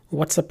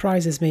What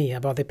surprises me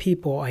about the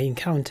people I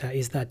encounter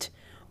is that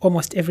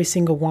almost every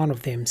single one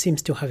of them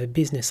seems to have a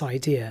business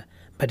idea,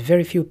 but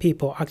very few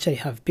people actually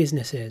have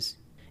businesses.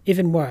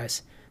 Even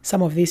worse,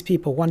 some of these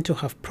people want to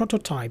have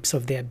prototypes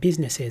of their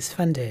businesses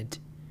funded.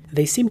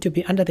 They seem to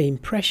be under the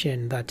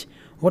impression that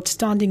what's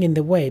standing in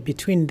the way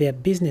between their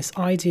business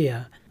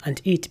idea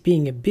and it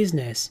being a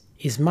business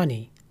is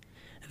money.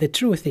 The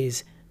truth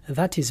is,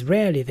 that is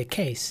rarely the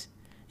case.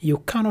 You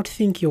cannot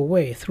think your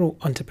way through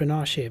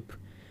entrepreneurship.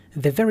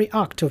 The very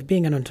act of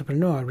being an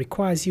entrepreneur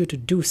requires you to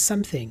do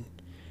something.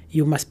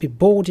 You must be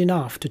bold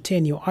enough to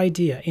turn your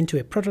idea into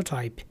a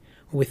prototype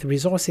with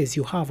resources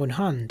you have on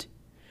hand.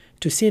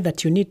 To say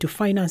that you need to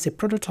finance a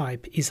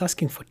prototype is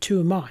asking for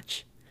too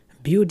much.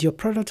 Build your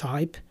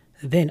prototype,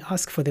 then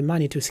ask for the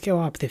money to scale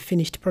up the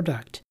finished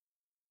product.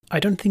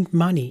 I don't think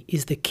money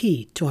is the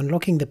key to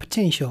unlocking the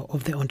potential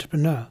of the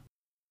entrepreneur.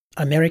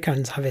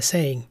 Americans have a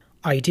saying,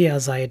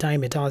 ideas are a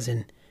dime a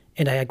dozen,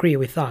 and I agree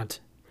with that.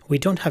 We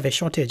don't have a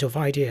shortage of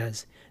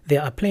ideas.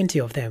 There are plenty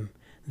of them.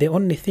 The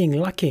only thing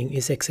lacking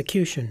is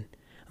execution.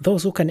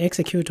 Those who can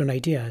execute on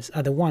ideas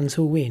are the ones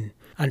who win,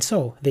 and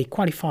so they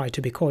qualify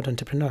to be called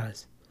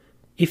entrepreneurs.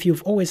 If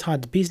you've always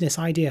had business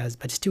ideas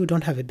but still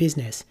don't have a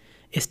business,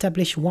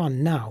 establish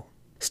one now.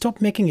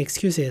 Stop making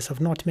excuses of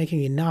not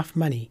making enough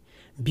money.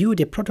 Build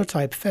a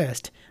prototype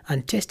first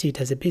and test it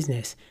as a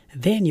business.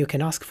 Then you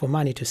can ask for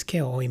money to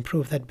scale or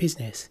improve that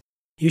business.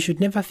 You should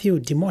never feel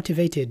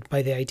demotivated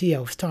by the idea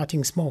of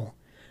starting small.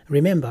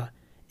 Remember,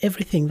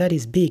 everything that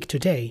is big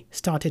today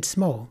started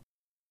small.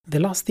 The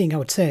last thing I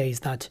would say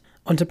is that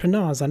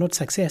entrepreneurs are not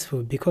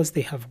successful because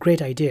they have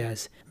great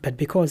ideas, but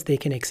because they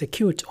can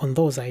execute on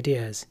those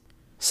ideas.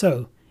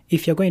 So,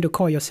 if you're going to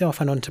call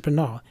yourself an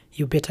entrepreneur,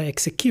 you better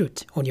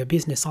execute on your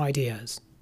business ideas.